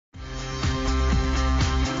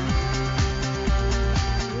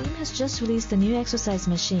just released a new exercise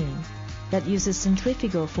machine that uses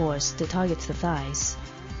centrifugal force to target the thighs.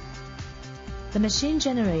 The machine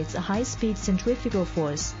generates a high-speed centrifugal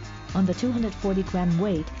force on the 240-gram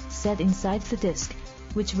weight set inside the disc,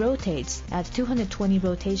 which rotates at 220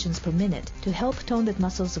 rotations per minute to help tone the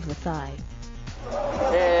muscles of the thigh.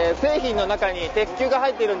 製品の中に鉄球が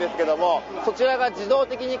入っているんですけども、そちらが自動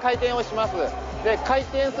的に回転をします。で、回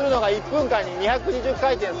転するのが1分間に220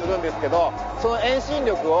回転するんですけど、その遠心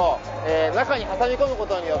力を、中に挟み込むこ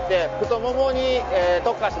とによって太ももに、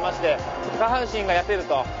特化しまして、下半身が痩せる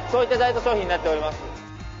と、そういったダイエット商品になっております。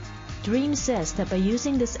Dream says that by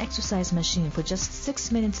using this exercise machine for just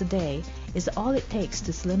 6 minutes a day is all it takes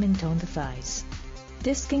to slim and tone the thighs.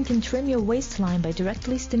 Disking can trim your waistline by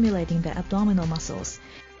directly stimulating the abdominal muscles.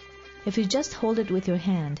 If you just hold it with your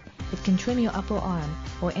hand, it can trim your upper arm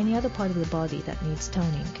or any other part of the body that needs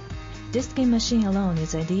toning. Disking machine alone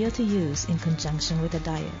is ideal to use in conjunction with a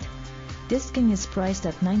diet. Disking is priced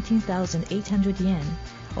at 19,800 yen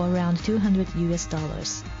or around $200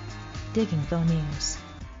 US. Diginfonews.